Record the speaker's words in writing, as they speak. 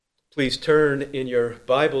Please turn in your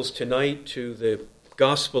Bibles tonight to the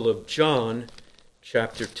Gospel of John,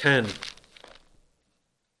 chapter 10.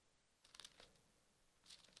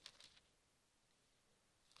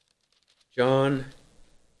 John,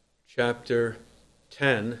 chapter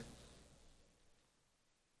 10.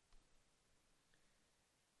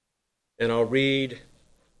 And I'll read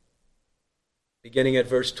beginning at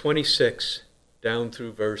verse 26 down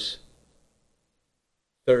through verse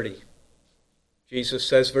 30. Jesus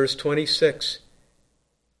says, verse 26,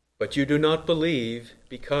 "But you do not believe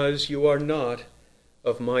because you are not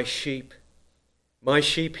of my sheep. My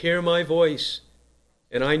sheep hear my voice,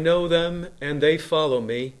 and I know them, and they follow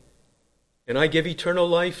me. And I give eternal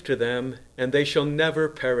life to them, and they shall never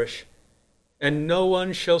perish, and no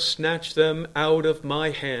one shall snatch them out of my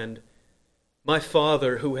hand. My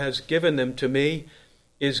Father, who has given them to me,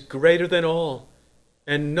 is greater than all,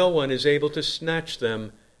 and no one is able to snatch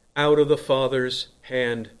them out of the Father's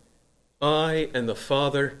hand. I and the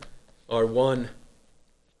Father are one."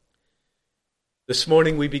 This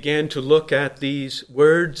morning we began to look at these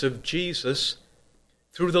words of Jesus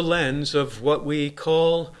through the lens of what we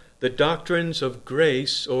call the doctrines of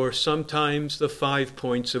grace, or sometimes the 5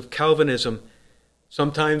 points of Calvinism.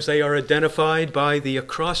 Sometimes they are identified by the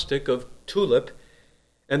acrostic of TULIP,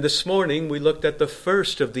 and this morning we looked at the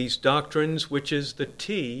first of these doctrines, which is the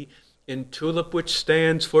T in TULIP, which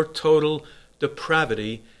stands for total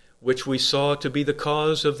depravity, which we saw to be the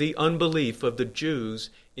cause of the unbelief of the Jews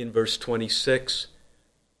in verse 26.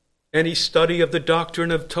 Any study of the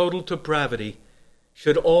doctrine of total depravity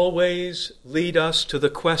should always lead us to the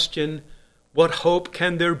question, what hope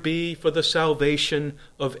can there be for the salvation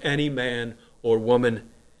of any man or woman?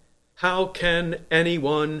 How can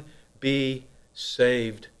anyone be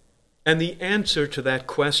saved? And the answer to that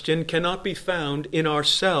question cannot be found in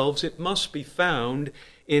ourselves. It must be found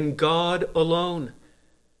in God alone.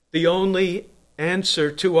 The only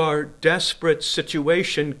answer to our desperate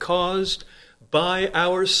situation caused by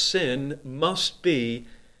our sin must be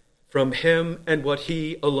from Him and what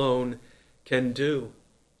He alone can do.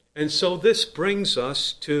 And so this brings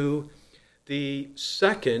us to the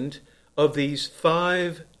second of these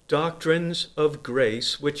 5 doctrines of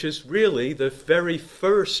grace, which is really the very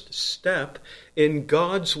first step in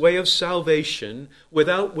God's way of salvation,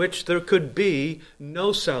 without which there could be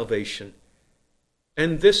no salvation.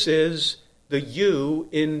 And this is the U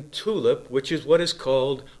in TULIP, which is what is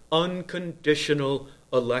called unconditional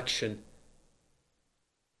election.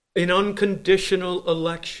 In unconditional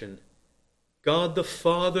election, God the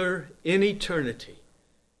Father in eternity,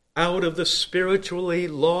 out of the spiritually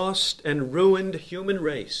lost and ruined human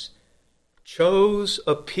race, chose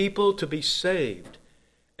a people to be saved,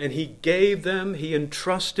 and He gave them, He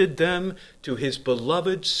entrusted them to His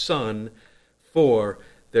beloved Son for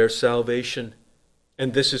their salvation.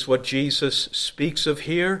 And this is what Jesus speaks of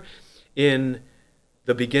here in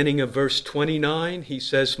the beginning of verse 29. He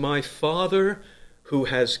says, "My Father, who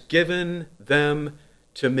has given them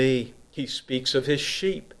to me." He speaks of His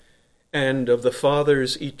sheep and of the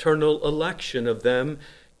Father's eternal election of them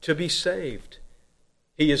to be saved.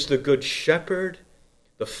 He is the good shepherd.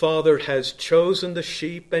 The Father has chosen the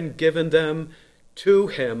sheep and given them to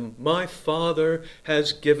Him. My Father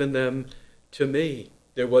has given them to me.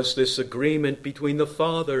 There was this agreement between the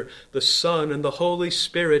Father, the Son, and the Holy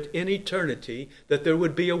Spirit in eternity that there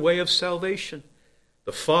would be a way of salvation.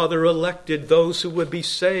 The Father elected those who would be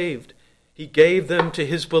saved. He gave them to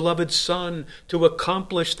His beloved Son to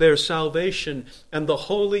accomplish their salvation, and the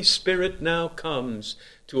Holy Spirit now comes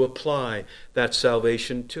to apply that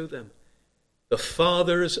salvation to them. The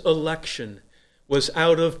Father's election was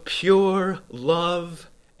out of pure love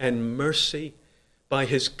and mercy, by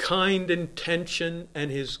His kind intention and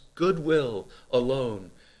His goodwill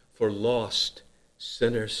alone for lost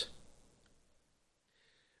sinners.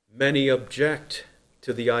 Many object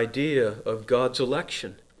to the idea of God's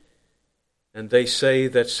election, and they say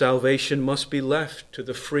that salvation must be left to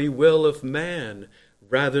the free will of man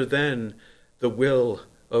rather than the will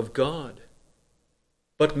of God.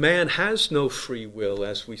 But man has no free will,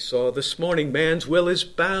 as we saw this morning. Man's will is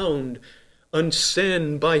bound on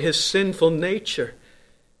sin by his sinful nature,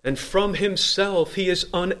 and from himself he is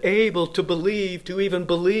unable to even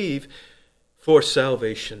believe for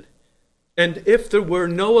salvation. And if there were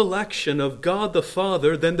no election of God the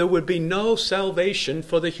Father, then there would be no salvation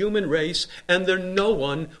for the human race, and no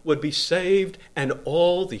one would be saved, and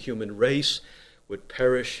all the human race would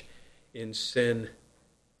perish in sin.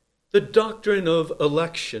 The doctrine of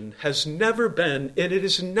election has never been, and it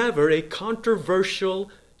is never a controversial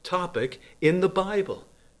topic in the Bible.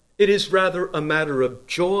 It is rather a matter of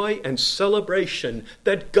joy and celebration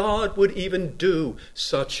that God would even do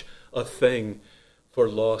such a thing for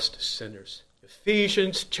lost sinners.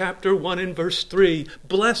 Ephesians chapter 1 and verse 3,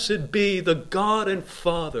 "Blessed be the God and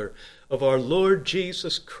Father of our Lord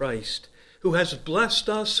Jesus Christ, who has blessed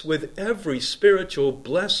us with every spiritual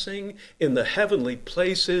blessing in the heavenly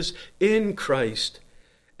places in Christ."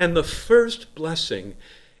 And the first blessing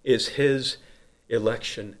is his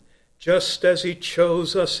election, just as he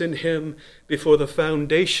chose us in him before the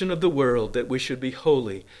foundation of the world, that we should be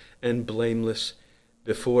holy and blameless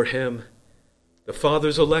before him. The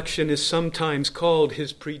Father's election is sometimes called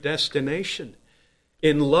his predestination.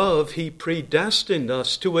 In love, he predestined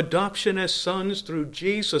us to adoption as sons through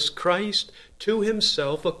Jesus Christ to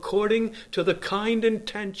himself, according to the kind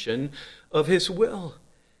intention of his will.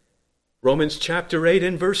 Romans chapter 8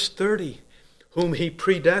 and verse 30, "Whom he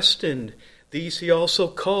predestined, these he also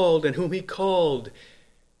called, and whom he called,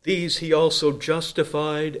 these he also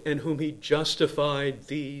justified, and whom he justified,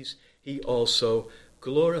 these he also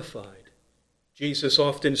glorified." Jesus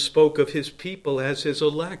often spoke of his people as his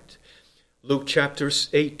elect. Luke chapter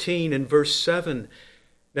 18 and verse 7,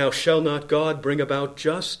 "Now shall not God bring about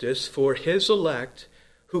justice for his elect,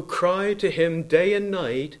 who cry to him day and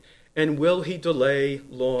night, and will he delay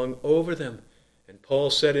long over them?" And Paul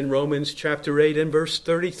said in Romans chapter 8 and verse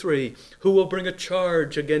 33, "Who will bring a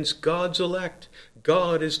charge against God's elect?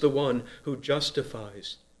 God is the one who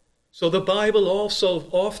justifies." So the Bible also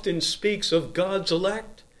often speaks of God's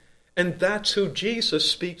elect. And that's who Jesus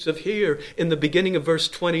speaks of here in the beginning of verse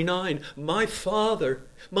 29. My Father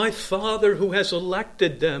who has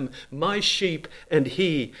elected them, my sheep, and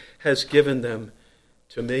he has given them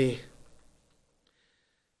to me."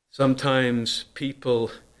 Sometimes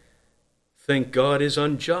people think God is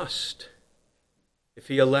unjust if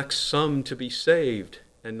he elects some to be saved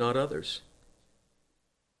and not others.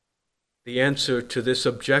 The answer to this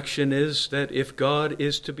objection is that if God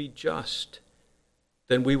is to be just,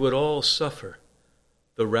 then we would all suffer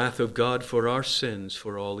the wrath of God for our sins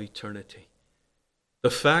for all eternity.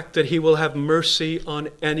 The fact that he will have mercy on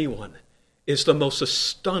anyone is the most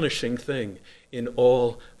astonishing thing in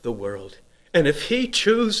all the world. And if he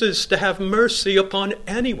chooses to have mercy upon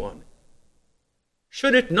anyone,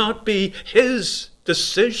 should it not be his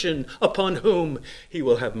decision upon whom he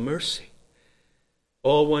will have mercy?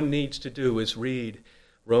 All one needs to do is read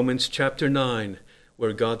Romans chapter 9,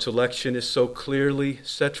 where God's election is so clearly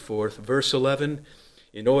set forth. Verse 11,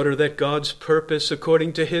 "In order that God's purpose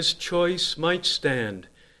according to his choice might stand,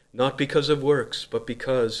 not because of works, but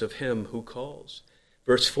because of him who calls."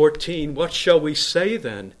 Verse 14, "What shall we say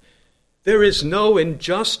then? There is no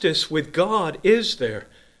injustice with God, is there?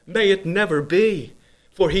 May it never be.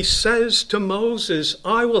 For he says to Moses,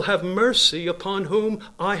 I will have mercy upon whom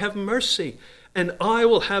I have mercy, and I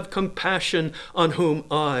will have compassion on whom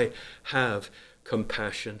I have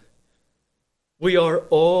compassion." We are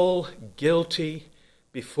all guilty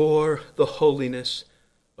before the holiness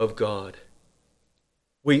of God.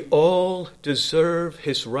 We all deserve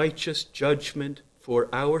his righteous judgment for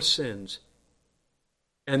our sins,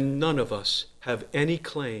 and none of us have any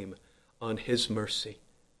claim on his mercy.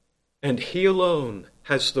 And he alone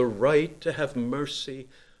has the right to have mercy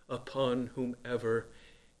upon whomever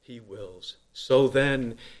he wills. So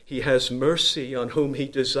then, he has mercy on whom he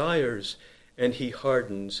desires, and he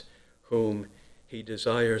hardens whom he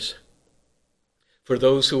desires. For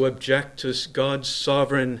those who object to God's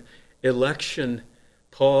sovereign election,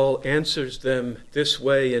 Paul answers them this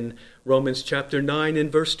way in Romans chapter 9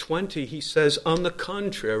 and verse 20. He says, "On the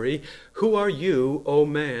contrary, who are you, O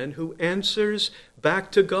man, who answers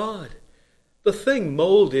back to God? The thing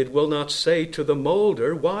molded will not say to the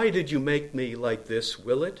molder, why did you make me like this,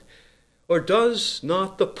 will it? Or does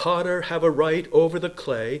not the potter have a right over the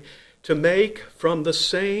clay to make from the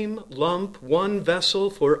same lump one vessel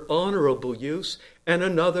for honorable use and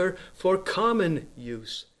another for common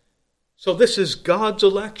use?" So this is God's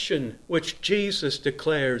election, which Jesus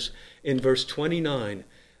declares in verse 29,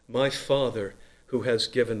 "My Father who has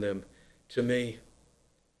given them to me."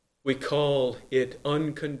 We call it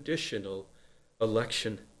unconditional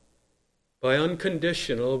election. By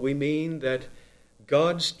unconditional, we mean that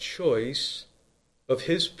God's choice of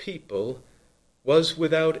his people was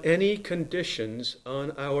without any conditions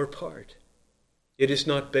on our part. It is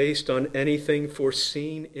not based on anything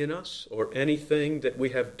foreseen in us or anything that we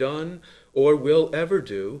have done or will ever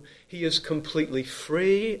do. He is completely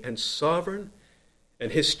free and sovereign,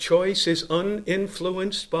 and his choice is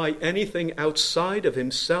uninfluenced by anything outside of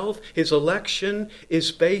himself. His election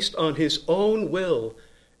is based on his own will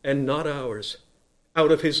and not ours,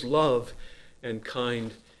 out of his love and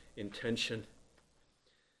kind intention.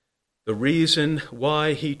 The reason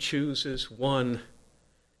why he chooses one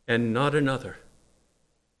and not another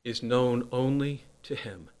is known only to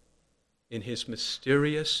him in his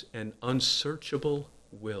mysterious and unsearchable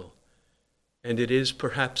will. And it is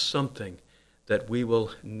perhaps something that we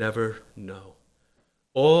will never know.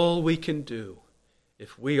 All we can do,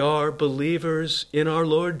 if we are believers in our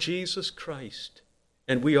Lord Jesus Christ,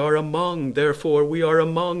 and we are among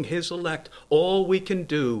his elect, all we can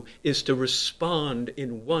do is to respond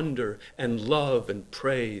in wonder and love and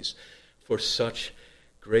praise for such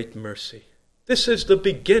great mercy. This is the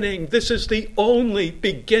beginning. This is the only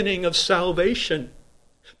beginning of salvation.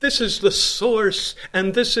 This is the source,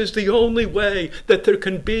 and this is the only way that there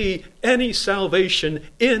can be any salvation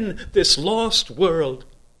in this lost world,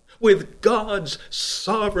 with God's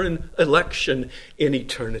sovereign election in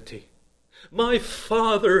eternity. My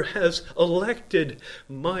Father has elected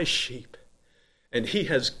my sheep, and he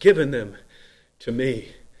has given them to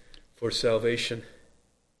me for salvation.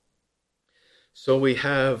 So we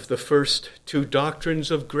have the first two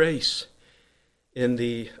doctrines of grace. In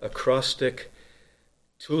the acrostic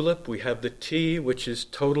tulip, we have the T, which is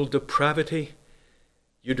total depravity.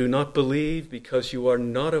 You do not believe because you are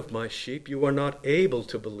not of my sheep. You are not able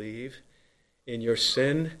to believe in your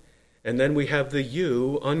sin. And then we have the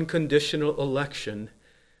U, unconditional election,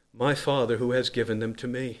 my Father who has given them to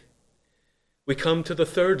me. We come to the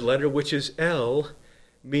third letter, which is L,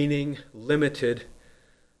 meaning limited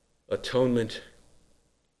atonement.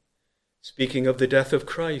 Speaking of the death of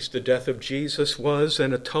Christ, the death of Jesus was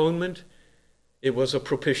an atonement. It was a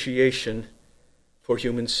propitiation for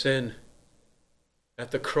human sin. At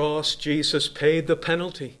the cross, Jesus paid the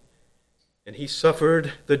penalty, and he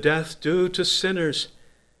suffered the death due to sinners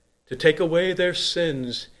to take away their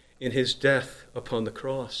sins in his death upon the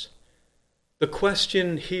cross. The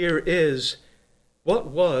question here is, what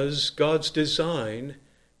was God's design,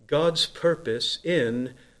 God's purpose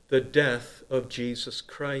in the death of Jesus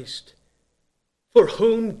Christ? For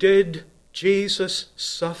whom did Jesus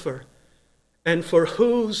suffer? And for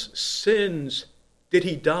whose sins did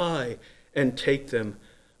he die and take them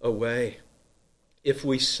away? If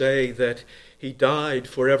we say that he died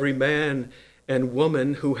for every man and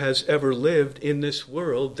woman who has ever lived in this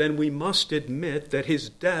world, then we must admit that his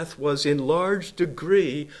death was in large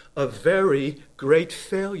degree a very great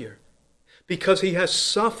failure, because he has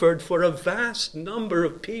suffered for a vast number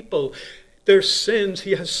of people. Their sins,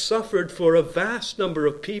 he has suffered for a vast number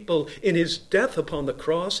of people in his death upon the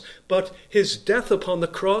cross, but his death upon the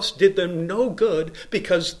cross did them no good,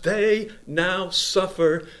 because they now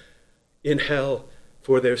suffer in hell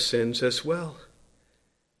for their sins as well.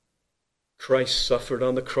 Christ suffered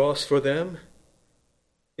on the cross for them.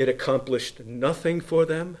 It accomplished nothing for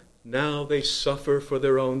them. Now they suffer for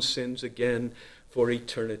their own sins again for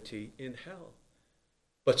eternity in hell.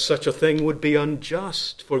 But such a thing would be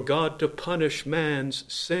unjust, for God to punish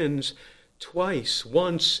man's sins twice,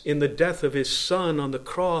 once in the death of his Son on the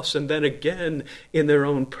cross, and then again in their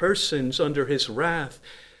own persons under his wrath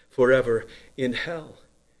forever in hell.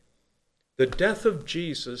 The death of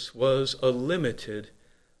Jesus was a limited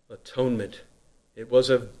atonement. It was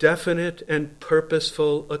a definite and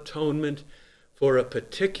purposeful atonement for a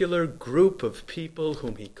particular group of people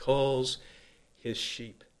whom he calls his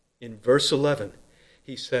sheep. In verse 11,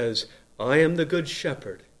 he says, I am the good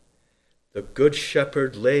shepherd. The good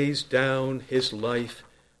shepherd lays down his life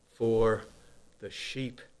for the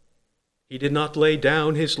sheep. He did not lay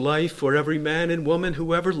down his life for every man and woman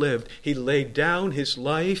who ever lived. He laid down his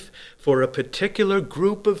life for a particular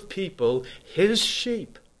group of people, his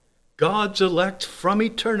sheep, God's elect from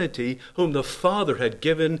eternity, whom the Father had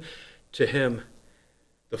given to him.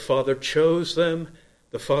 The Father chose them.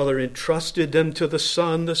 The Father entrusted them to the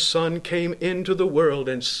Son. The Son came into the world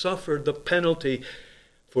and suffered the penalty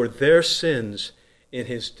for their sins in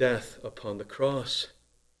his death upon the cross.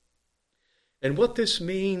 And what this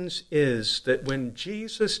means is that when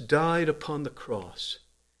Jesus died upon the cross,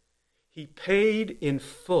 he paid in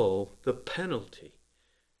full the penalty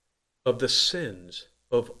of the sins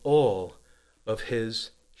of all of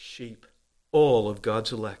his sheep, all of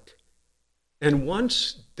God's elect. And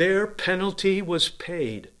once their penalty was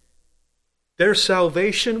paid, their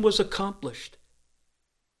salvation was accomplished.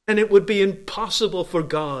 And it would be impossible for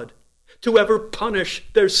God to ever punish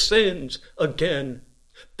their sins again.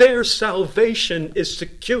 Their salvation is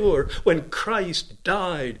secure when Christ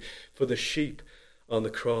died for the sheep on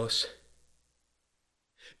the cross.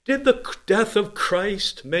 Did the death of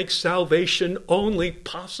Christ make salvation only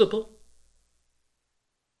possible?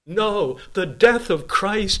 No, the death of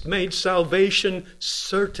Christ made salvation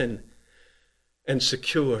certain and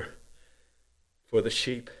secure for the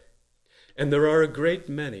sheep. And there are a great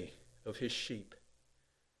many of his sheep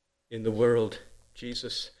in the world.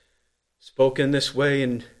 Jesus Spoken this way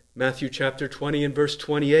in Matthew chapter 20 and verse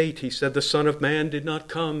 28, he said, "The Son of Man did not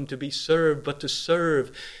come to be served, but to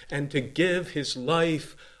serve and to give his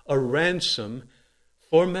life a ransom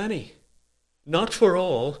for many." Not for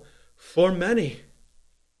all, for many.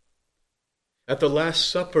 At the Last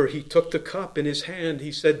Supper, he took the cup in his hand.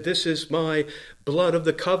 He said, "This is my blood of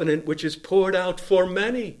the covenant, which is poured out for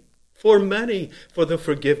many, for the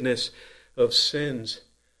forgiveness of sins."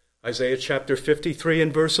 Isaiah chapter 53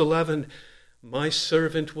 and verse 11, "My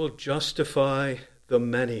servant will justify the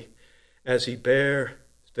many as he bare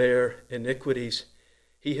their iniquities.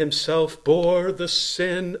 He himself bore the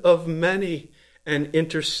sin of many and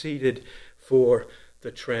interceded for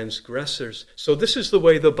the transgressors." So this is the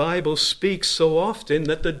way the Bible speaks so often,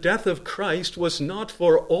 that the death of Christ was not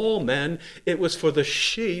for all men, it was for the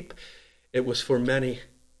sheep, it was for many.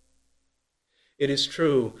 It is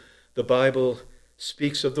true, the Bible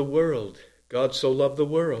speaks of the world. God so loved the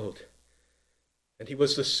world. And he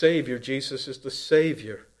was the Savior. Jesus is the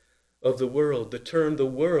Savior of the world. The term "the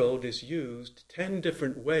world" is used 10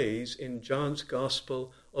 different ways in John's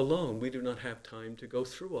Gospel alone. We do not have time to go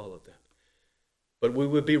through all of them. But we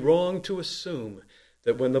would be wrong to assume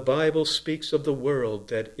that when the Bible speaks of the world,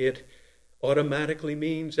 that it automatically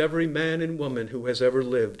means every man and woman who has ever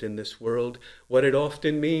lived in this world. What it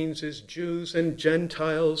often means is Jews and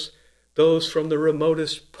Gentiles, those from the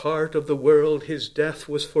remotest part of the world. His death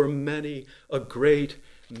was for many, a great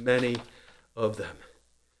many of them,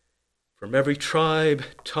 from every tribe,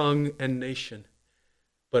 tongue, and nation.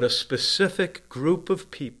 But a specific group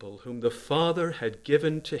of people whom the Father had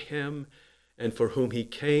given to him and for whom he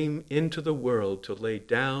came into the world to lay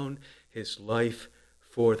down his life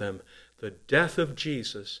for them. The death of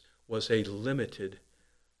Jesus was a limited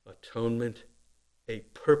atonement, a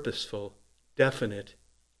purposeful, definite,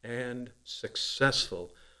 and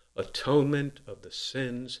successful atonement of the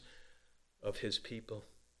sins of his people.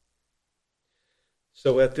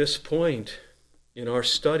 So at this point in our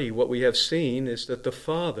study, what we have seen is that the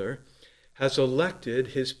Father has elected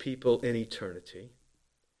his people in eternity.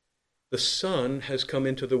 The Son has come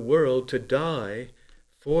into the world to die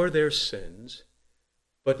for their sins.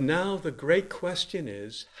 But now the great question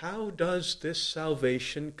is, how does this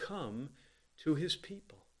salvation come to his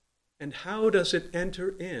people? And how does it enter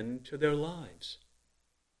into their lives?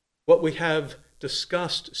 What we have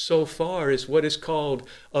discussed so far is what is called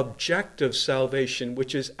objective salvation,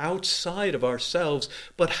 which is outside of ourselves.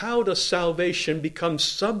 But how does salvation become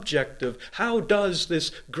subjective? How does this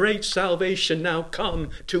great salvation now come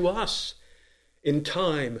to us in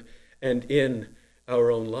time and in our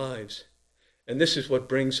own lives? And this is what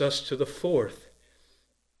brings us to the fourth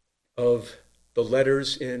of the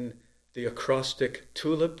letters in the acrostic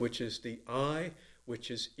tulip, which is the I,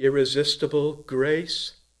 which is irresistible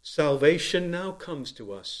grace. Salvation now comes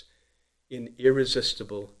to us in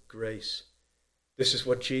irresistible grace. This is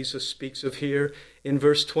what Jesus speaks of here in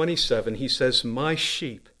verse 27. He says, "My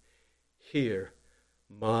sheep hear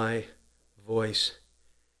my voice."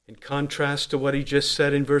 In contrast to what he just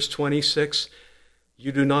said in verse 26,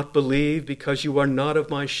 "You do not believe because you are not of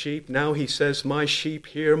my sheep." Now he says, "My sheep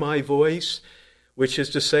hear my voice," which is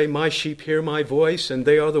to say, my sheep hear my voice, and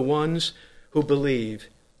they are the ones who believe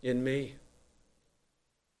in me.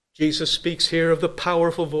 Jesus speaks here of the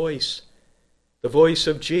powerful voice, the voice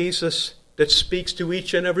of Jesus that speaks to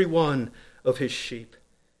each and every one of his sheep.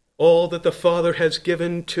 All that the Father has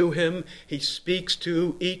given to him, he speaks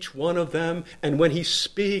to each one of them. And when he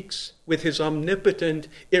speaks with his omnipotent,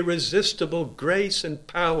 irresistible grace and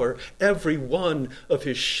power, every one of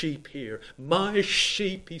his sheep hear. My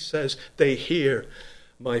sheep, he says, they hear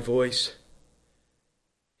my voice.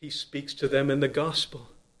 He speaks to them in the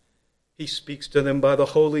gospel. He speaks to them by the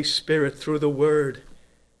Holy Spirit through the Word.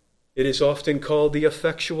 It is often called the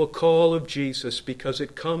effectual call of Jesus because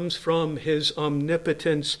it comes from his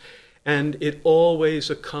omnipotence and it always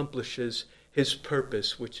accomplishes his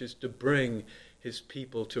purpose, which is to bring his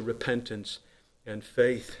people to repentance and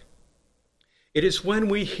faith. It is when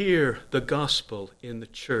we hear the gospel in the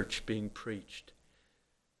church being preached,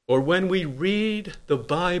 or when we read the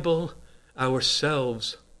Bible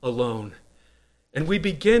ourselves alone, and we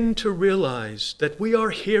begin to realize that we are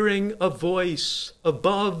hearing a voice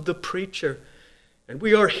above the preacher, and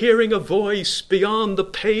we are hearing a voice beyond the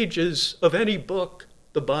pages of any book,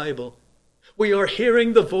 the Bible. We are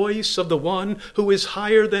hearing the voice of the one who is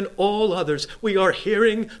higher than all others. We are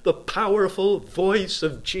hearing the powerful voice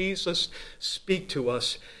of Jesus speak to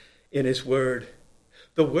us in his Word.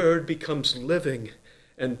 The Word becomes living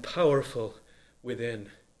and powerful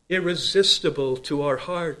within. irresistible to our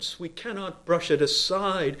hearts. We cannot brush it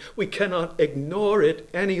aside. We cannot ignore it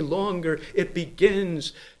any longer. It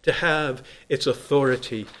begins to have its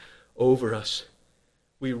authority over us.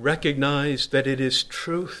 We recognize that it is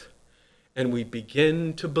truth, and we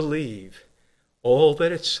begin to believe all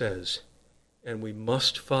that it says, and we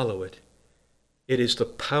must follow it. It is the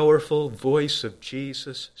powerful voice of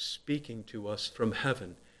Jesus speaking to us from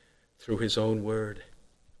heaven through his own word.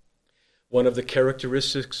 One of the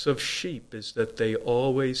characteristics of sheep is that they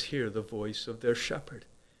always hear the voice of their shepherd.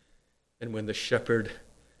 And when the shepherd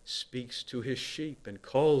speaks to his sheep and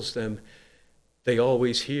calls them, they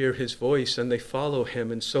always hear his voice and they follow him.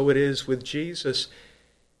 And so it is with Jesus.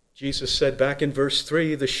 Jesus said back in verse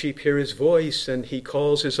 3, the sheep hear his voice, and he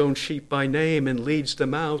calls his own sheep by name and leads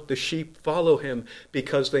them out. The sheep follow him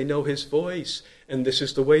because they know his voice. And this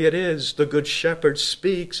is the way it is. The good shepherd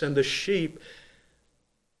speaks, and the sheep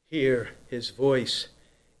hear his voice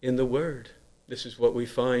in the word. This is what we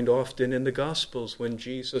find often in the Gospels when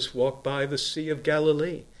Jesus walked by the Sea of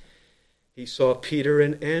Galilee. He saw Peter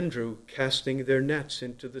and Andrew casting their nets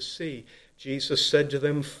into the sea. Jesus said to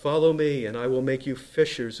them, "Follow me, and I will make you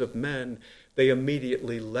fishers of men." They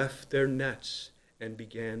immediately left their nets and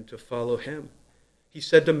began to follow him. He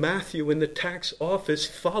said to Matthew in the tax office,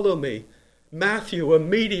 "Follow me." Matthew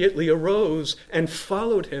immediately arose and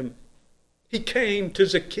followed him. He came to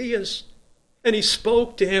Zacchaeus, and he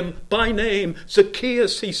spoke to him by name.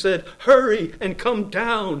 "Zacchaeus," he said, "hurry and come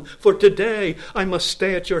down, for today I must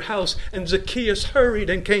stay at your house." And Zacchaeus hurried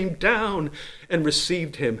and came down and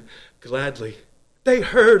received him gladly. They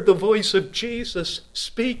heard the voice of Jesus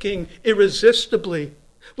speaking irresistibly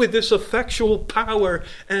with this effectual power,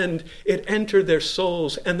 and it entered their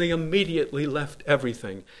souls, and they immediately left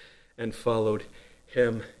everything and followed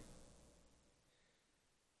him.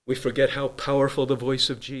 We forget how powerful the voice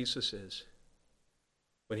of Jesus is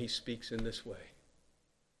when he speaks in this way.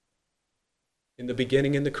 In the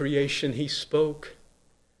beginning, in the creation, he spoke,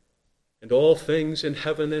 and all things in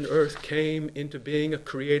heaven and earth came into being. A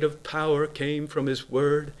creative power came from his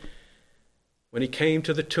word. When he came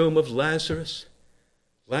to the tomb of Lazarus,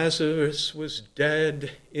 Lazarus was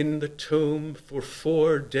dead in the tomb for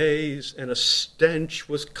 4 days, and a stench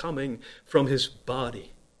was coming from his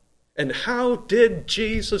body. And how did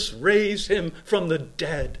Jesus raise him from the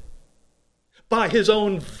dead? By his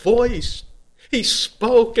own voice. He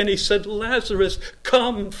spoke and he said, "Lazarus,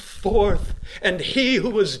 come forth." And he who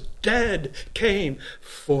was dead came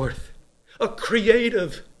forth. A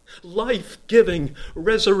creative, life-giving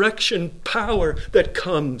resurrection power that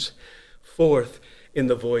comes forth in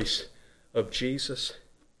the voice of Jesus.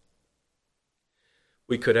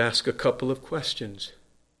 We could ask a couple of questions.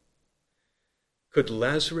 Could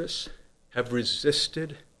Lazarus have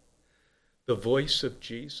resisted the voice of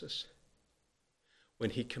Jesus when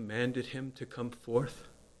he commanded him to come forth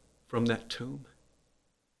from that tomb?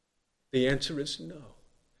 The answer is no.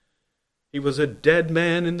 He was a dead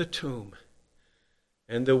man in the tomb,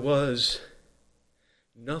 and there was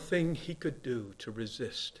nothing he could do to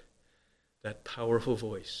resist that powerful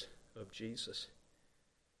voice of Jesus.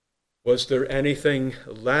 Was there anything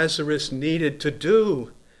Lazarus needed to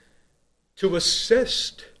do to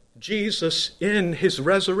assist Jesus in his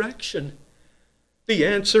resurrection? The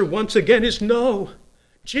answer once again is no.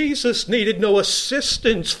 Jesus needed no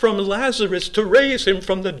assistance from Lazarus to raise him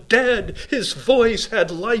from the dead. His voice had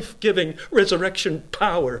life-giving resurrection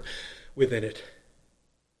power within it.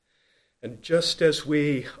 And just as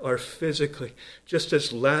just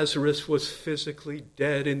as Lazarus was physically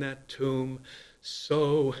dead in that tomb,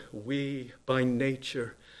 so we by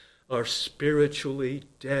nature are spiritually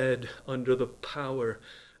dead under the power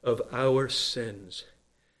of our sins.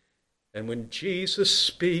 And when Jesus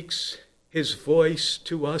speaks his voice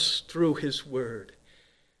to us through his word,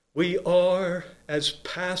 we are as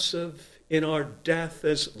passive in our death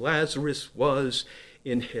as Lazarus was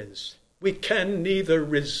in his. We can neither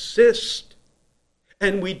resist,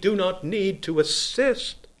 and we do not need to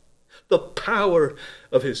assist the power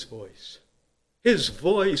of his voice. His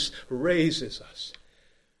voice raises us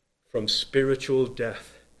from spiritual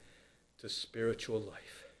death to spiritual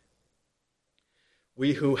life.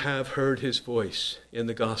 We who have heard his voice in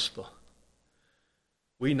the gospel,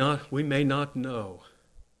 we may not know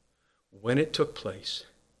when it took place,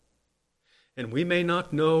 and we may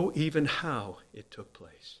not know even how it took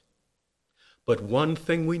place. But one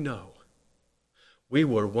thing we know: we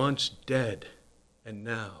were once dead, and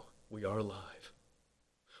now we are alive.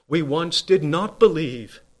 We once did not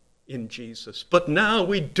believe in Jesus, but now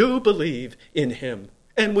we do believe in him,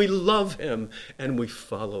 and we love him, and we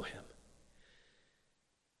follow him.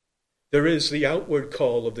 There is the outward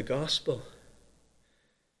call of the gospel.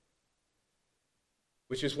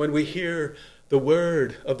 which is when we hear the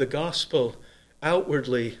word of the gospel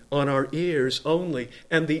outwardly on our ears only,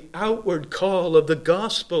 and the outward call of the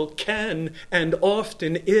gospel can and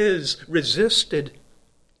often is resisted.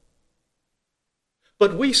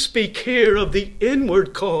 But we speak here of the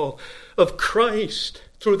inward call of Christ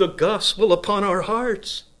through the gospel upon our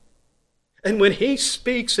hearts. And when he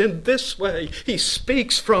speaks in this way, he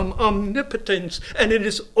speaks from omnipotence, and it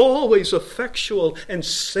is always effectual and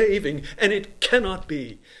saving, and it cannot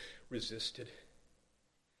be resisted.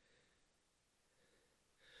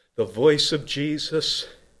 The voice of Jesus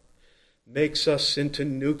makes us into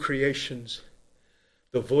new creations.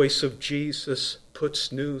 The voice of Jesus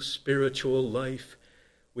puts new spiritual life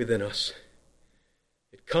within us.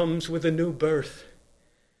 It comes with a new birth,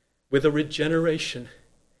 with a regeneration.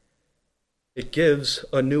 It gives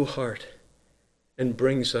a new heart and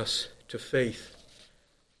brings us to faith,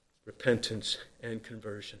 repentance, and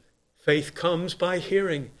conversion. Faith comes by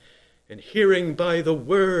hearing, and hearing by the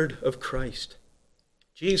word of Christ.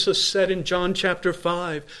 Jesus said in John chapter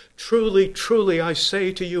 5, "Truly, truly, I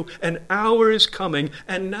say to you, an hour is coming,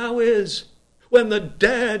 and now is, when the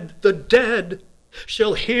dead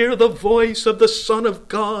shall hear the voice of the Son of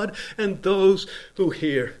God, and those who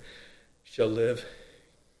hear shall live."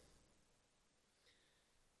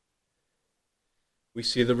 We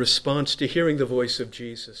see the response to hearing the voice of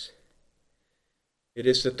Jesus. It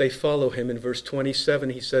is that they follow him. In verse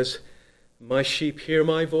 27, he says, "My sheep hear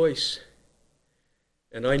my voice,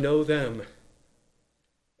 and I know them,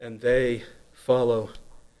 and they follow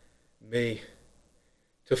me."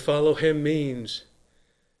 To follow him means,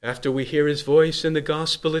 after we hear his voice in the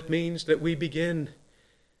gospel, it means that we begin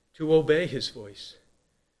to obey his voice.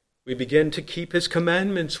 We begin to keep his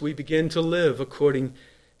commandments. We begin to live according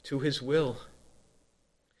to his will.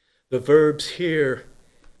 The verbs here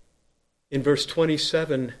in verse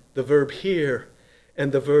 27, the verb hear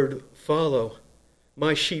and the verb follow.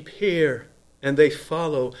 My sheep hear and they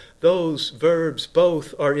follow. Those verbs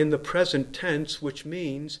both are in the present tense, which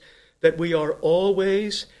means that we are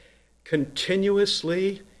always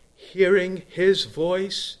continuously hearing his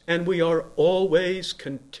voice, and we are always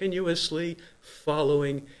continuously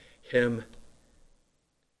following him.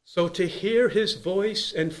 So to hear his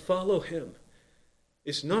voice and follow him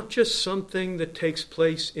is not just something that takes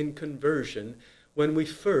place in conversion when we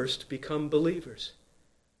first become believers.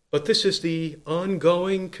 But this is the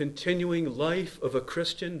ongoing, continuing life of a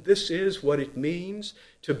Christian. This is what it means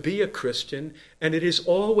to be a Christian, and it is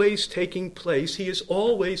always taking place. He is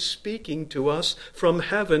always speaking to us from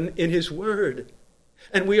heaven in his word.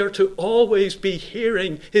 And we are to always be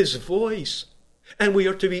hearing his voice, and we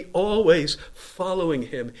are to be always following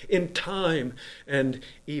him in time and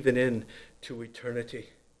even into eternity.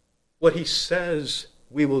 What he says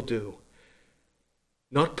we will do,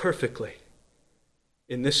 not perfectly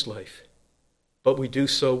in this life, but we do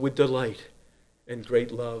so with delight and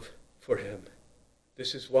great love for him.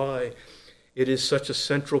 This is why it is such a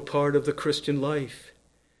central part of the Christian life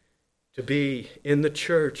to be in the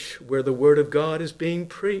church where the word of God is being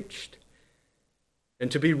preached,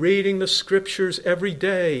 and to be reading the scriptures every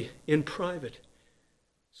day in private,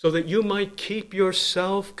 so that you might keep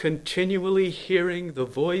yourself continually hearing the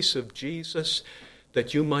voice of Jesus,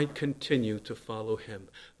 that you might continue to follow him.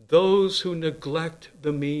 Those who neglect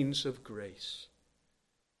the means of grace,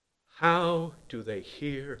 how do they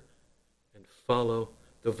hear and follow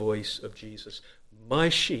the voice of Jesus? My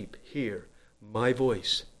sheep hear my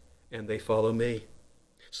voice, and they follow me.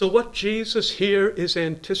 So what Jesus here is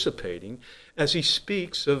anticipating as he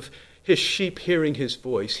speaks of his sheep hearing his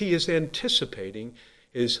voice, he is anticipating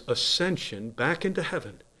his ascension back into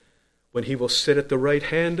heaven, when he will sit at the right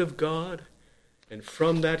hand of God, and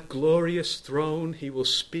from that glorious throne he will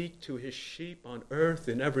speak to his sheep on earth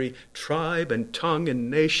in every tribe and tongue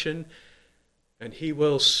and nation, and he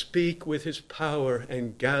will speak with his power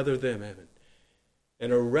and gather them in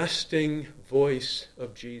an arresting voice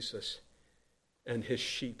of Jesus, and his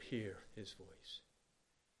sheep hear his voice.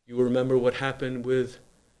 You remember what happened with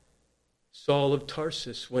Saul of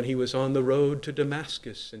Tarsus when he was on the road to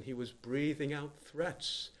Damascus and he was breathing out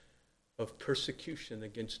threats of persecution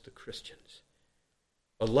against the Christians.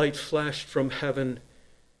 A light flashed from heaven,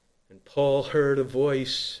 and Paul heard a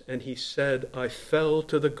voice, and he said, I fell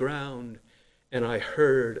to the ground, and I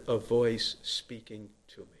heard a voice speaking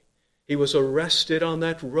to me. He was arrested on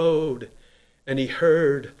that road, and he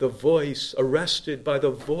heard the voice, arrested by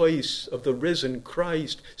the voice of the risen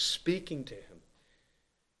Christ speaking to him.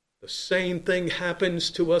 The same thing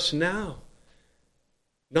happens to us now.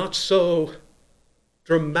 Not so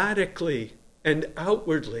dramatically and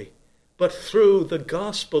outwardly, but through the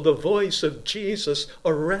gospel, the voice of Jesus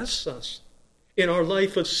arrests us. in our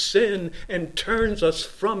life of sin and turns us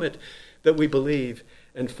from it, that we believe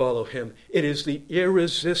and follow him. It is the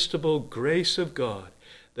irresistible grace of God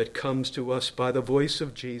that comes to us by the voice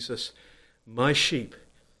of Jesus. My sheep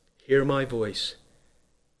hear my voice,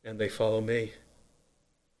 and they follow me.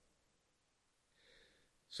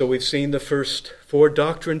 So we've seen the first 4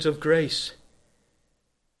 doctrines of grace.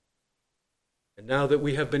 And now that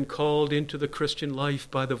we have been called into the Christian life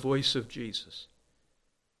by the voice of Jesus,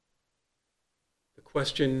 the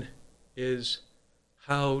question is,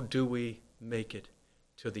 how do we make it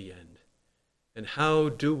to the end? And how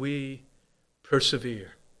do we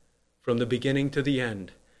persevere from the beginning to the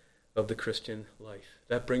end of the Christian life?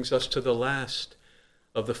 That brings us to the last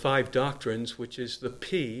of the 5 doctrines, which is the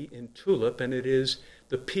P in TULIP, and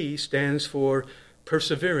the P stands for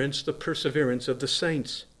perseverance, the perseverance of the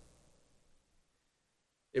saints.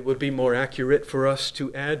 It would be more accurate for us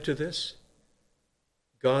to add to this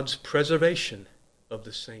God's preservation of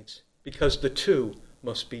the saints, because the two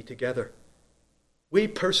must be together. We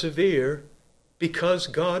persevere because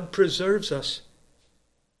God preserves us.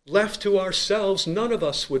 Left to ourselves, none of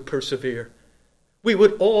us would persevere. We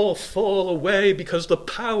would all fall away because the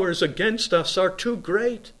powers against us are too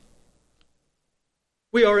great.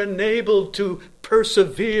 We are enabled to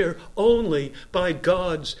persevere only by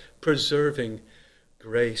God's preserving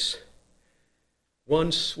grace.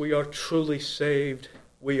 Once we are truly saved,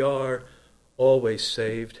 we are always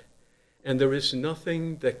saved, and there is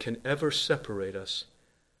nothing that can ever separate us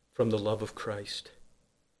from the love of Christ.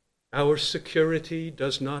 Our security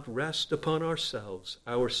does not rest upon ourselves.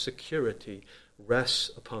 Our security rests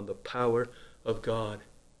upon the power of God.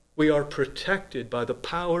 We are protected by the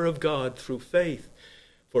power of God through faith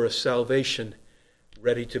for a salvation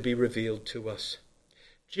ready to be revealed to us.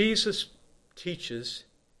 Jesus teaches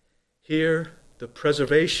here the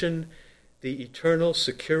preservation, the eternal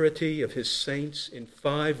security of his saints in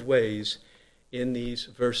 5 ways in these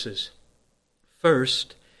verses.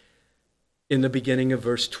 First, in the beginning of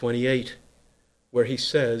verse 28, where he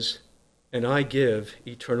says, "And I give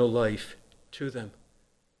eternal life to them."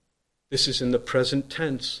 This is in the present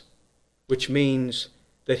tense, which means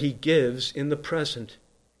that he gives in the present.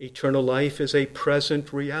 Eternal life is a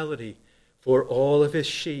present reality for all of his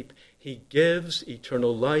sheep. He gives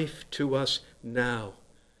eternal life to us now.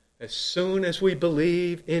 As soon as we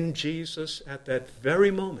believe in Jesus at that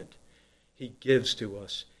very moment, he gives to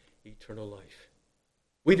us eternal life.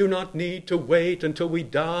 We do not need to wait until we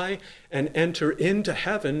die and enter into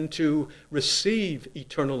heaven to receive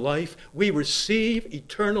eternal life. We receive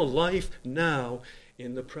eternal life now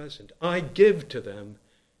in the present. I give to them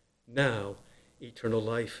now eternal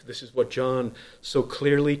life. This is what John so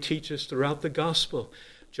clearly teaches throughout the gospel.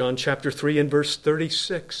 John chapter 3 and verse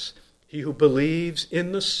 36. He who believes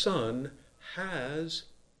in the Son has,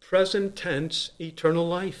 present tense, eternal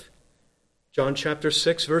life. John chapter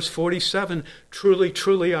 6 verse 47. Truly,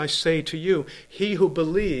 truly, I say to you, he who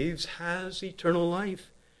believes has eternal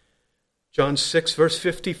life. John 6 verse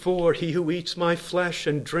 54. He who eats my flesh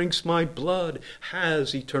and drinks my blood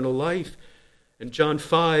has eternal life. And John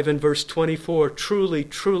 5 and verse 24, truly,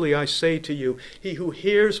 truly, I say to you, he who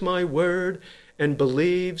hears my word and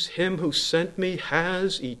believes him who sent me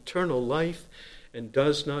has eternal life and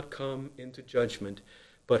does not come into judgment,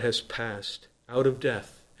 but has passed out of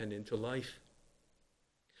death and into life.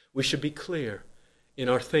 We should be clear in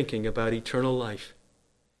our thinking about eternal life.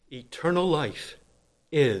 Eternal life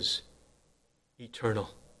is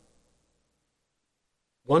eternal.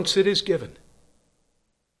 Once it is given,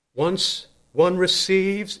 once one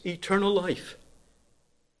receives eternal life,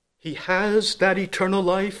 he has that eternal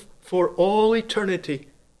life for all eternity.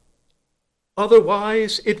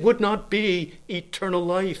 Otherwise, it would not be eternal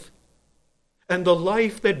life. And the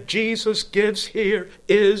life that Jesus gives here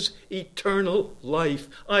is eternal life.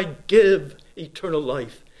 I give eternal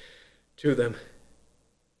life to them.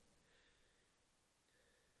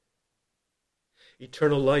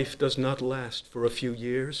 Eternal life does not last for a few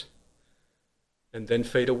years and then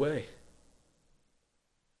fade away.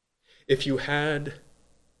 If you had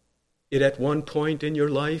it at one point in your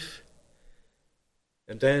life,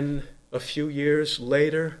 and then a few years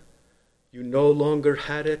later, you no longer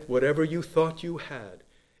had it, whatever you thought you had,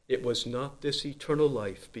 it was not this eternal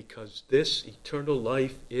life, because this eternal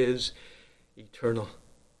life is eternal.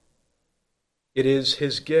 It is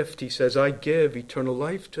his gift. He says, I give eternal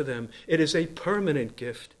life to them. It is a permanent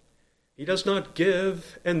gift. He does not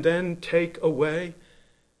give and then take away.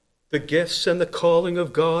 The gifts and the calling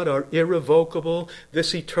of God are irrevocable.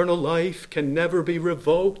 This eternal life can never be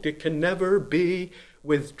revoked. It can never be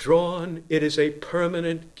withdrawn. It is a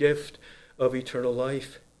permanent gift of eternal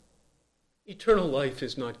life. Eternal life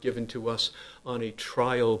is not given to us on a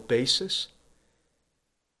trial basis,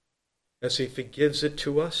 as if he gives it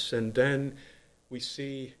to us and then we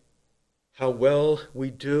see how well we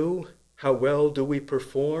do, how well do we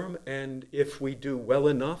perform, and if we do well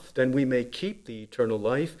enough, then we may keep the eternal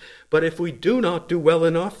life. But if we do not do well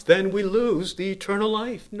enough, then we lose the eternal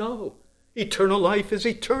life. No, eternal life is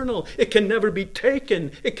eternal. It can never be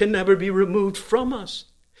taken. It can never be removed from us.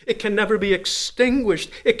 It can never be extinguished.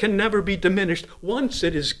 It can never be diminished. Once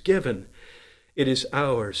it is given, it is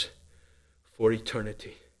ours for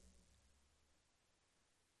eternity.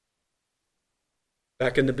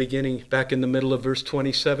 Back in the beginning, back in the middle of verse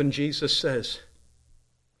 27, Jesus says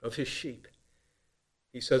of his sheep,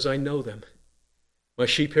 he says, I know them. My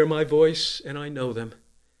sheep hear my voice, and I know them.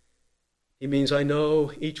 He means I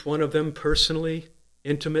know each one of them personally,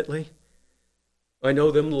 intimately. I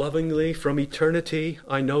know them lovingly from eternity.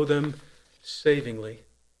 I know them savingly.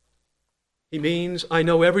 He means I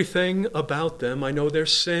know everything about them. I know their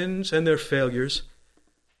sins and their failures.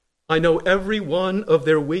 I know every one of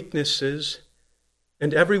their weaknesses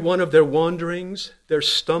and every one of their wanderings, their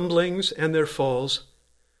stumblings, and their falls.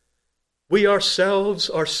 We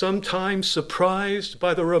ourselves are sometimes surprised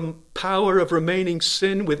by the power of remaining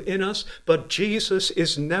sin within us, but Jesus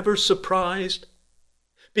is never surprised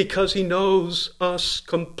because he knows us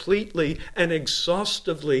completely and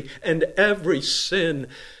exhaustively and every sin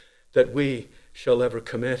that we shall ever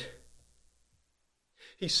commit.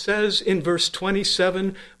 He says in verse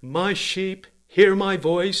 27, my sheep hear my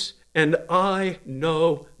voice, and I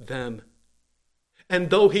know them. And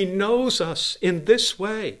though he knows us in this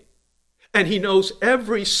way, and he knows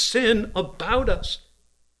every sin about us,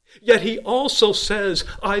 yet he also says,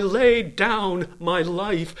 I lay down my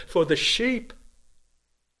life for the sheep.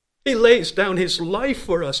 He lays down his life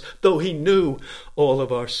for us, though he knew all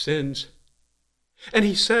of our sins. And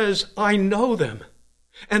he says, I know them.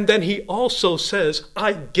 And then he also says,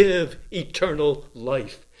 I give eternal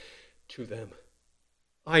life to them.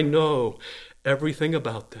 I know everything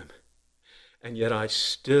about them, and yet I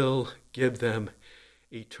still give them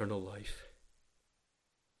eternal life.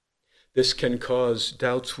 This can cause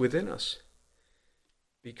doubts within us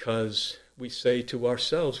because we say to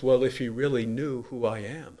ourselves, well, if he really knew who I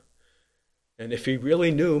am, and if he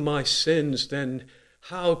really knew my sins, then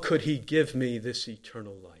how could he give me this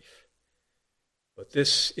eternal life? But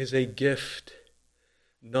this is a gift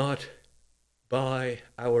not by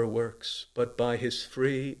our works, but by his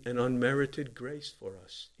free and unmerited grace for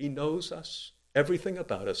us. He knows us, everything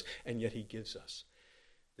about us, and yet he gives us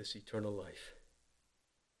this eternal life.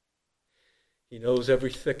 He knows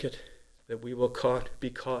every thicket that we will be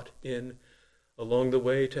caught in along the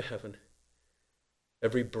way to heaven,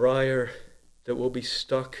 every briar that will be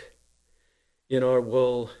stuck in our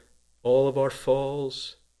wool, all of our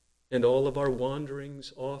falls and all of our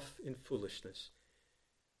wanderings off in foolishness.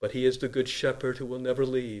 But he is the good shepherd who will never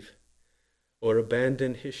leave or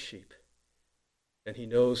abandon his sheep, and he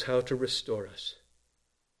knows how to restore us.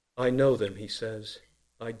 I know them, he says.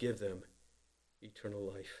 I give them eternal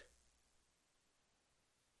life.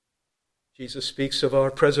 Jesus speaks of our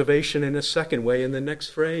preservation in a second way in the next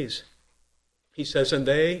phrase. He says, and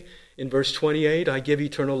they, in verse 28, I give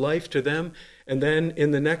eternal life to them. And then in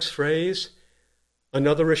the next phrase,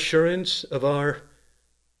 another assurance of our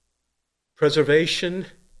preservation.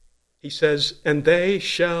 He says, and they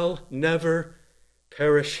shall never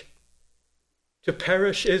perish. To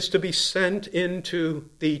perish is to be sent into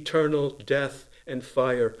the eternal death and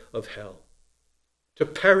fire of hell. To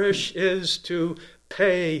perish is to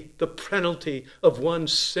pay the penalty of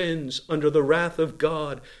one's sins under the wrath of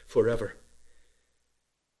God forever.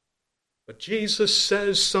 But Jesus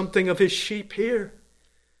says something of his sheep here.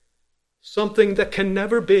 Something that can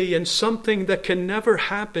never be and something that can never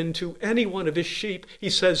happen to any one of his sheep.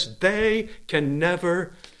 He says they can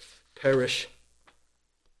never perish.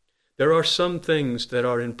 There are some things that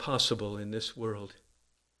are impossible in this world.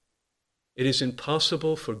 It is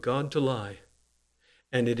impossible for God to lie,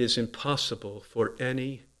 and it is impossible for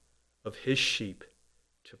any of his sheep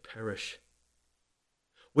to perish.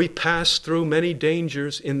 We pass through many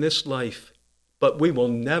dangers in this life, but we will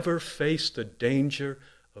never face the danger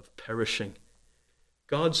of perishing.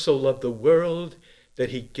 God so loved the world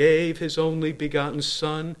that he gave his only begotten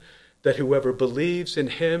Son, that whoever believes in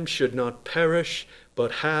him should not perish,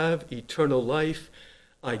 but have eternal life.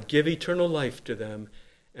 I give eternal life to them,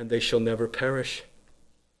 and they shall never perish.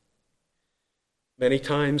 Many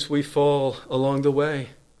times we fall along the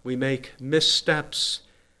way. We make missteps,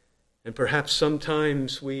 and perhaps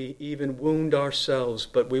sometimes we even wound ourselves,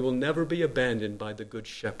 but we will never be abandoned by the Good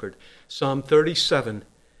Shepherd. Psalm 37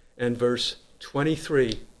 and verse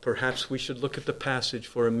 23. Perhaps we should look at the passage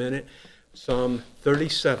for a minute. Psalm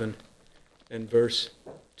 37 and verse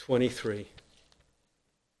 23.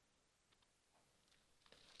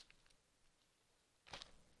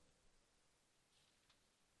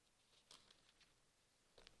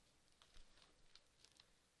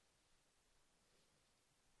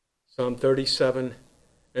 Psalm 37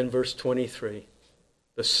 and verse 23.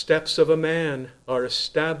 The steps of a man are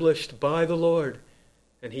established by the Lord,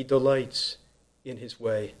 and he delights in his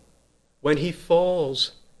way. When he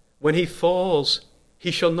falls,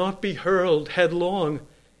 he shall not be hurled headlong.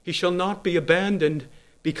 He shall not be abandoned,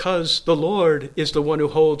 because the Lord is the one who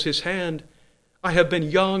holds his hand. I have been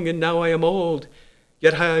young, and now I am old,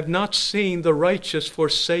 yet I have not seen the righteous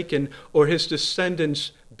forsaken, or his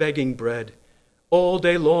descendants begging bread. All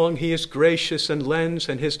day long he is gracious and lends,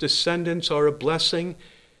 and his descendants are a blessing.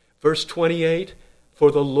 Verse 28,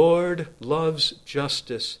 for the Lord loves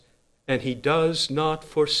justice, and he does not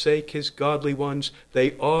forsake his godly ones.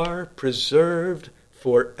 They are preserved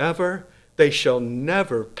forever. They shall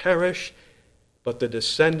never perish, but the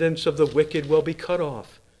descendants of the wicked will be cut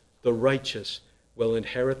off. The righteous will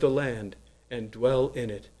inherit the land and dwell in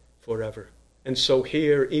it forever. And so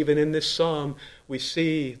here, even in this psalm, we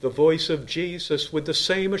see the voice of Jesus with the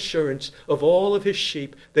same assurance of all of his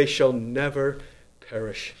sheep. They shall never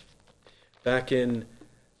perish. Back in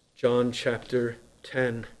John chapter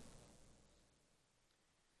 10,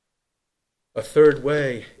 a third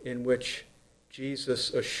way in which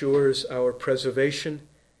Jesus assures our preservation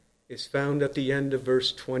is found at the end of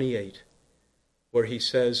verse 28, where he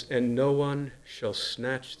says, and no one shall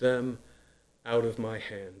snatch them out of my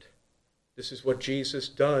hand. This is what Jesus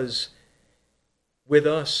does with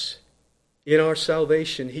us in our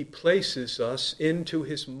salvation. He places us into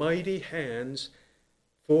his mighty hands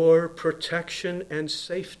for protection and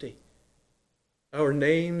safety. Our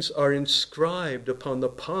names are inscribed upon the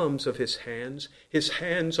palms of his hands. His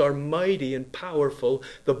hands are mighty and powerful.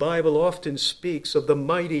 The Bible often speaks of the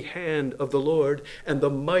mighty hand of the Lord, and the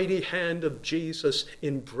mighty hand of Jesus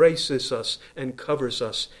embraces us and covers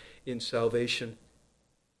us in salvation.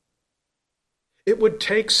 It would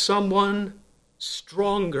take someone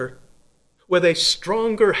stronger, with a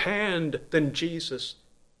stronger hand than Jesus,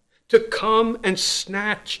 to come and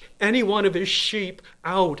snatch any one of his sheep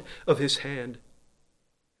out of his hand.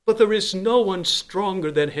 But there is no one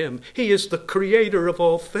stronger than him. He is the creator of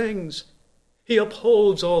all things. He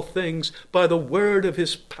upholds all things by the word of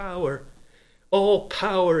his power. All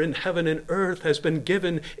power in heaven and earth has been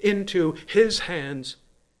given into his hands.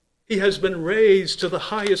 He has been raised to the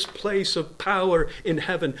highest place of power in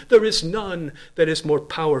heaven. There is none that is more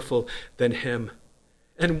powerful than him.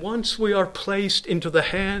 And once we are placed into the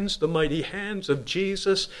hands, the mighty hands of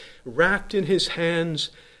Jesus, wrapped in his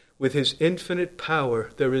hands with his infinite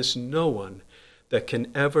power, there is no one that can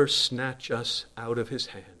ever snatch us out of his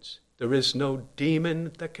hands. There is no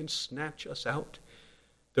demon that can snatch us out.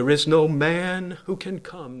 There is no man who can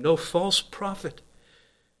come, no false prophet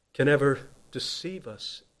can ever deceive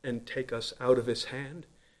us and take us out of his hand.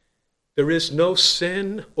 There is no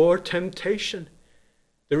sin or temptation.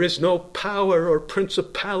 There is no power or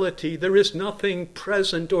principality. There is nothing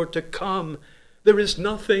present or to come. There is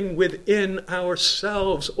nothing within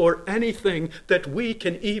ourselves or anything that we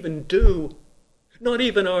can even do. Not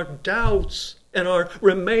even our doubts and our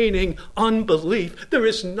remaining unbelief. There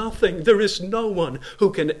is nothing, there is no one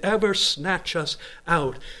who can ever snatch us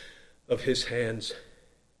out of his hands.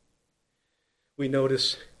 We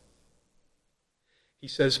notice he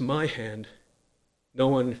says, my hand. No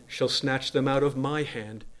one shall snatch them out of my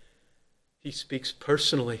hand. He speaks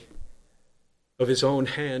personally of his own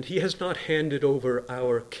hand. He has not handed over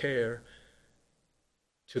our care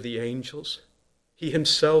to the angels. He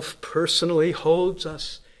himself personally holds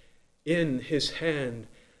us in his hand.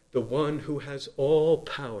 The one who has all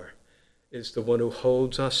power is the one who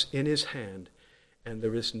holds us in his hand, and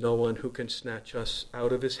there is no one who can snatch us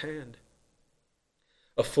out of his hand.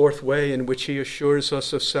 A fourth way in which he assures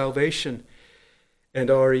us of salvation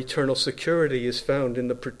and our eternal security is found in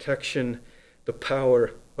the protection, the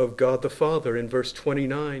power of God the Father. In verse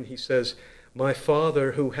 29, he says, my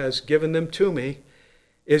Father who has given them to me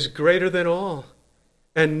is greater than all,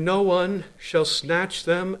 and no one shall snatch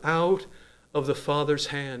them out of the Father's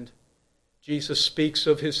hand. Jesus speaks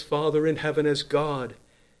of his Father in heaven as God,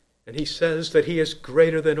 and he says that he is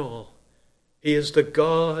greater than all. He is the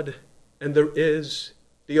God, and there is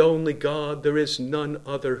the only God. There is none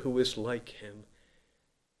other who is like him.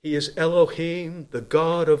 He is Elohim, the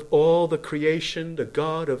God of all the creation, the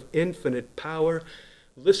God of infinite power.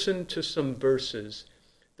 Listen to some verses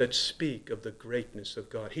that speak of the greatness of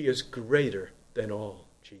God. He is greater than all,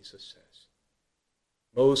 Jesus says.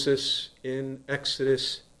 Moses in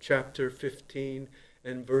Exodus chapter 15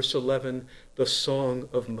 and verse 11, the Song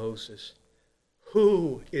of Moses.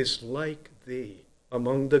 Who is like thee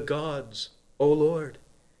among the gods, O Lord?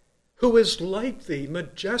 Who is like thee,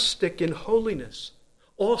 majestic in holiness,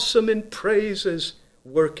 awesome in praises,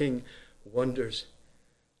 working wonders?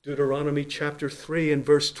 Deuteronomy chapter 3 and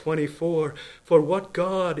verse 24, for what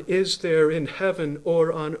God is there in heaven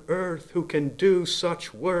or on earth who can do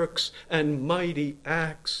such works and mighty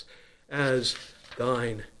acts as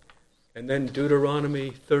thine? And then Deuteronomy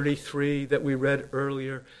 33 that we read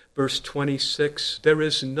earlier, verse 26, there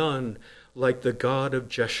is none like the God of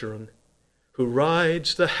Jeshurun, who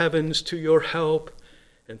rides the heavens to your help,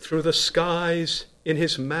 and through the skies in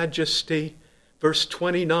his majesty. Verse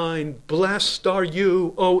 29, blessed are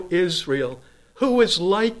you, O Israel. Who is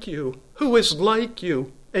like you? Who is like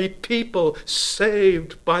you? A people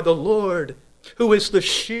saved by the Lord, who is the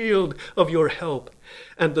shield of your help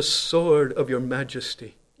and the sword of your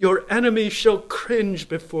majesty. Your enemies shall cringe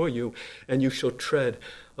before you, and you shall tread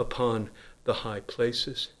upon the high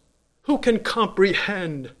places. Who can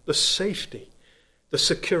comprehend the safety, the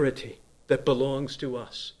security that belongs to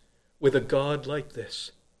us with a God like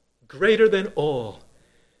this, greater than all?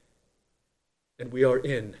 And we are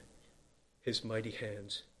in his mighty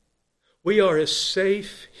hands. We are as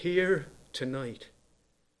safe here tonight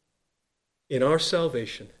in our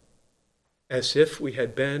salvation as if we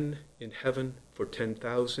had been in heaven for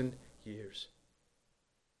 10,000 years.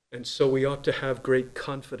 And so we ought to have great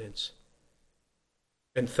confidence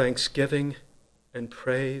and thanksgiving and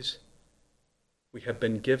praise. We have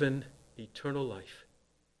been given eternal life,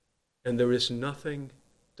 and there is nothing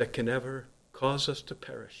that can ever cause us to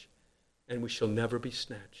perish, and we shall never be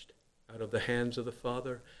snatched out of the hands of the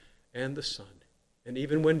Father and the Son. And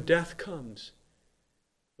even when death comes,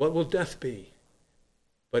 what will death be?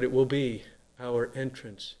 But it will be our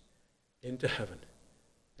entrance into heaven,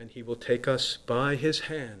 and he will take us by his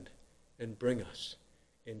hand and bring us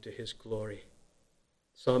into his glory.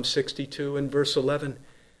 Psalm 62 and verse 11,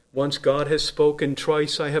 once God has spoken,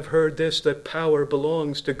 twice I have heard this, that power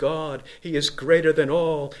belongs to God. He is greater than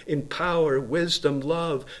all in power, wisdom,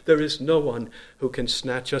 love. There is no one who can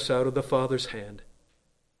snatch us out of the Father's hand.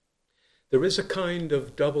 There is a kind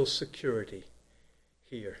of double security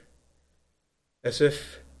here, as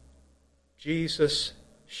if Jesus'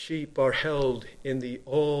 sheep are held in the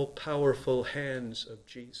all-powerful hands of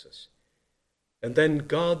Jesus. And then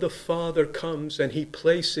God the Father comes and he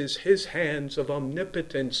places his hands of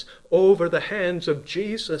omnipotence over the hands of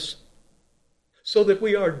Jesus, so that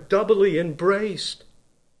we are doubly embraced.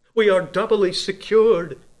 We are doubly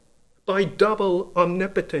secured by double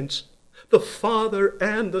omnipotence, the Father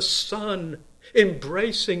and the Son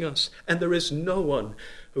embracing us, and there is no one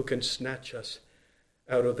who can snatch us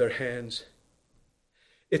out of their hands.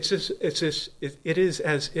 It is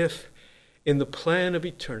as if in the plan of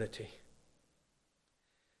eternity,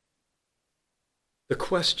 the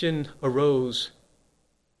question arose,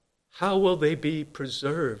 how will they be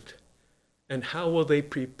preserved and how will they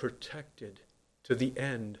be protected to the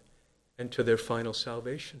end and to their final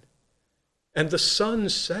salvation? And the Son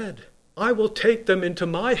said, I will take them into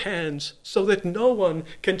my hands so that no one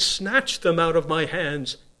can snatch them out of my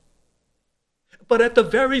hands. But at the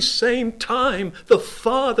very same time, the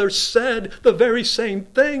Father said the very same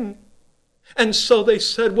thing. And so they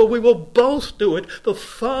said, well, we will both do it, the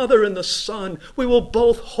Father and the Son. We will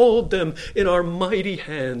both hold them in our mighty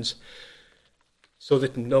hands so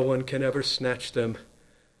that no one can ever snatch them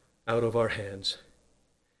out of our hands.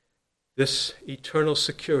 This eternal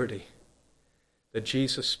security that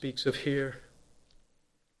Jesus speaks of here,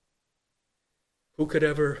 who could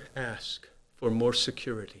ever ask for more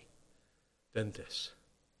security than this?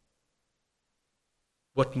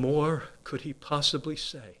 What more could he possibly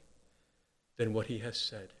say than what he has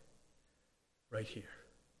said right here?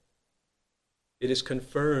 It is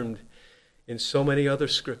confirmed in so many other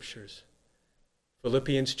scriptures.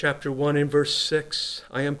 Philippians chapter 1 and verse 6,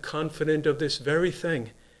 I am confident of this very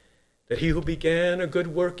thing, that he who began a good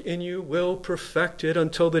work in you will perfect it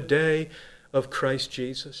until the day of Christ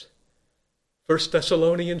Jesus. 1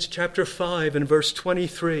 Thessalonians chapter 5 and verse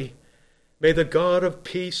 23, may the God of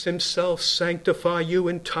peace himself sanctify you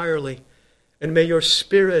entirely, and may your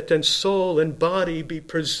spirit and soul and body be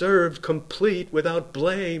preserved complete without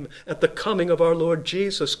blame at the coming of our Lord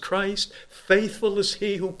Jesus Christ. Faithful is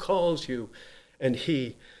he who calls you, and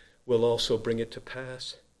he will also bring it to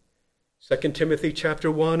pass. 2 Timothy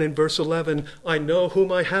chapter 1 and verse 11, I know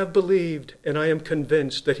whom I have believed, and I am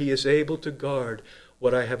convinced that he is able to guard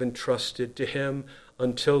what I have entrusted to him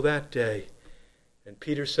until that day. And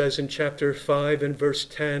Peter says in chapter 5 and verse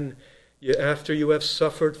 10, After you have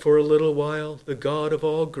suffered for a little while, the God of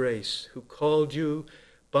all grace, who called you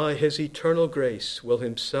by his eternal grace, will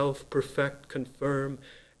himself perfect, confirm,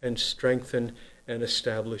 and strengthen and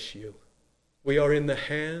establish you. We are in the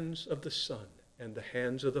hands of the Son and the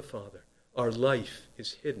hands of the Father. Our life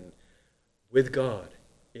is hidden with God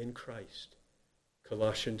in Christ.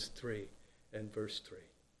 Colossians 3 and verse 3.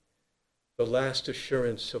 The last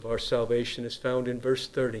assurance of our salvation is found in verse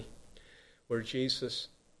 30, where Jesus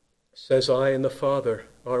says, I and the Father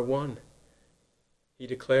are one. He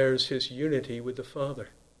declares his unity with the Father.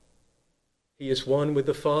 He is one with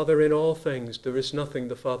the Father in all things. There is nothing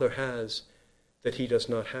the Father has that he does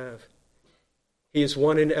not have. He is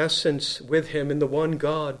one in essence with him in the one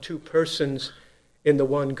God, two persons in the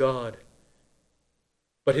one God.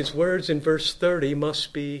 But his words in verse 30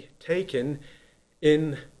 must be taken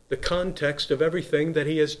in the context of everything that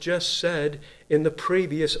he has just said in the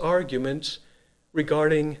previous arguments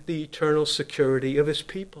regarding the eternal security of his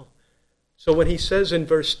people. So when he says in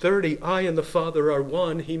verse 30, I and the Father are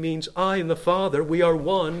one, he means I and the Father, we are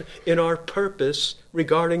one in our purpose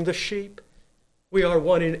regarding the sheep. We are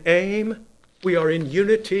one in aim. We are in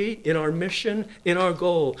unity in our mission, in our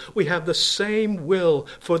goal. We have the same will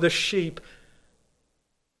for the sheep,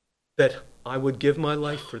 that I would give my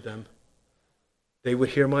life for them. They would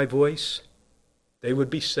hear my voice, they would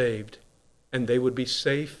be saved, and they would be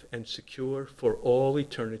safe and secure for all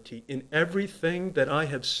eternity. In everything that I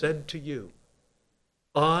have said to you,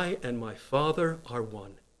 I and my Father are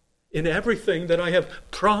one. In everything that I have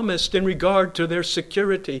promised in regard to their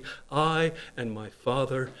security, I and my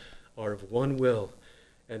Father are of one will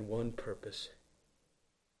and one purpose.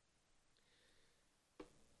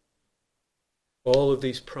 All of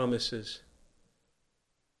these promises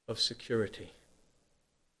of security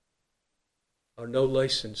are no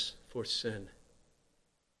license for sin,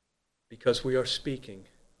 because we are speaking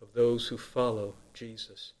of those who follow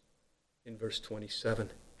Jesus in verse 27.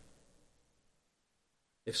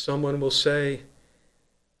 If someone will say,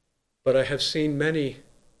 but I have seen many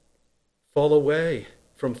fall away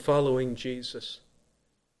from following Jesus,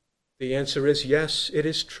 the answer is yes, it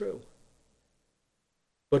is true.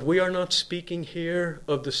 But we are not speaking here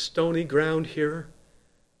of the stony ground hearer,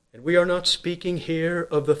 and we are not speaking here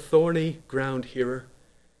of the thorny ground hearer.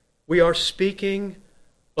 We are speaking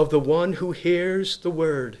of the one who hears the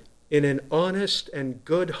word in an honest and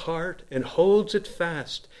good heart and holds it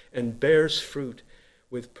fast and bears fruit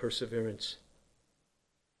with perseverance.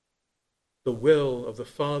 The will of the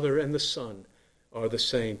Father and the Son are the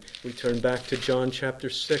same. We turn back to John chapter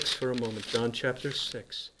 6 for a moment. John chapter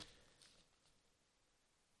 6.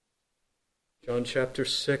 John chapter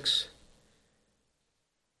 6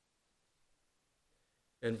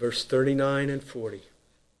 and verse 39 and 40.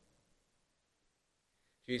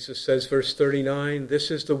 Jesus says, verse 39, this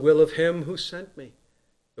is the will of him who sent me,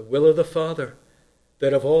 the will of the Father,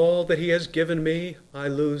 that of all that he has given me, I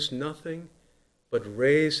lose nothing, but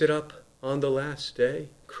raise it up on the last day.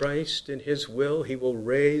 Christ, in his will, he will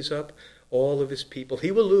raise up all of his people.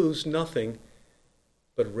 He will lose nothing,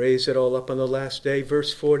 but raise it all up on the last day.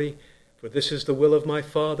 Verse 40, for this is the will of my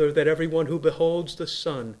Father, that everyone who beholds the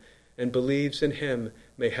Son and believes in him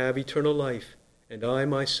may have eternal life, and I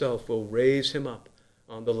myself will raise him up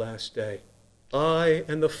on the last day. I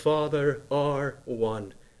and the Father are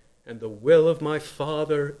one, and the will of my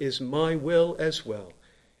Father is my will as well,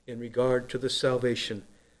 in regard to the salvation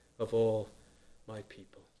of all my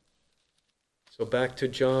people. So back to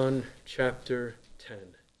John chapter 10.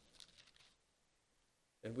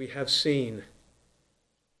 And we have seen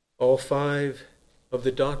all 5 of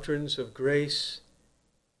the doctrines of grace,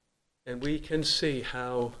 and we can see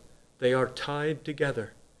how they are tied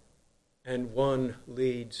together, and one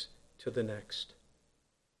leads to the next.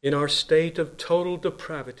 In our state of total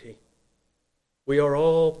depravity, we are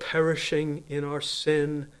all perishing in our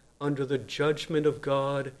sin under the judgment of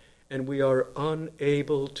God, and we are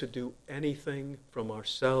unable to do anything from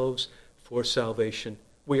ourselves for salvation.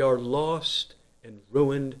 We are lost and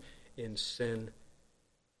ruined in sin.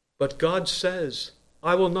 But God says,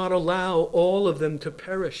 I will not allow all of them to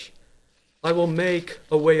perish. I will make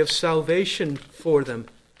a way of salvation for them.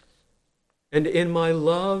 And in my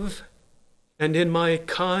love and in my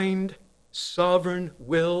kind, sovereign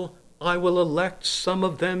will, I will elect some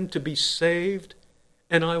of them to be saved,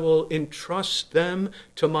 and I will entrust them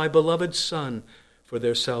to my beloved Son for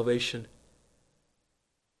their salvation.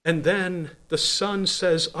 And then the Son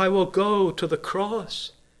says, I will go to the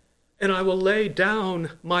cross, and I will lay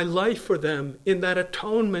down my life for them in that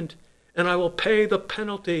atonement, and I will pay the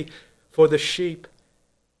penalty for the sheep.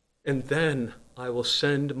 And then I will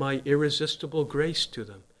send my irresistible grace to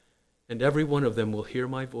them, and every one of them will hear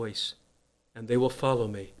my voice and they will follow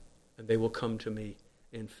me, and they will come to me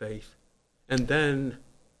in faith. And then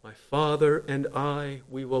my Father and I,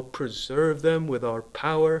 we will preserve them with our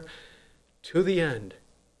power to the end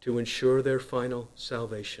to ensure their final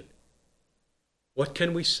salvation. What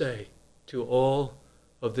can we say to all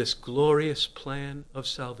of this glorious plan of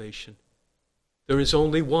salvation? There is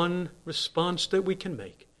only one response that we can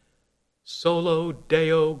make. Solo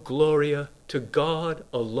Deo Gloria, to God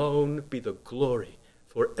alone be the glory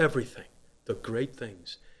for everything, the great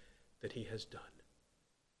things that he has done.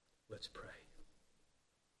 Let's pray.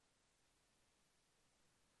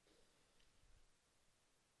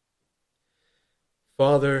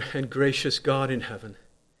 Father and gracious God in heaven,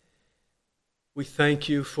 we thank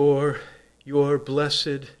you for your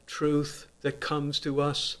blessed truth that comes to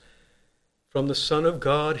us from the Son of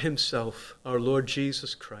God himself, our Lord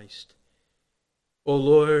Jesus Christ. O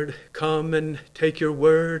Lord, come and take your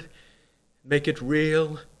word, make it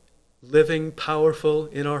real, living, powerful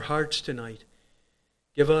in our hearts tonight.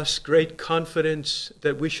 Give us great confidence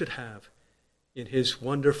that we should have in his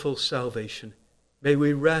wonderful salvation. May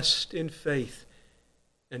we rest in faith,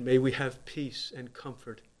 and may we have peace and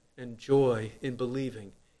comfort and joy in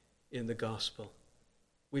believing in the gospel.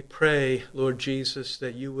 We pray, Lord Jesus,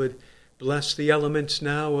 that you would bless the elements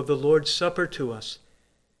now of the Lord's Supper to us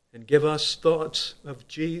and give us thoughts of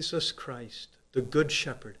Jesus Christ, the Good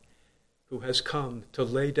Shepherd, who has come to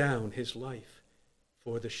lay down his life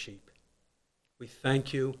for the sheep. We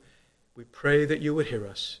thank you. We pray that you would hear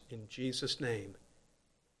us. In Jesus' name,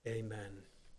 amen.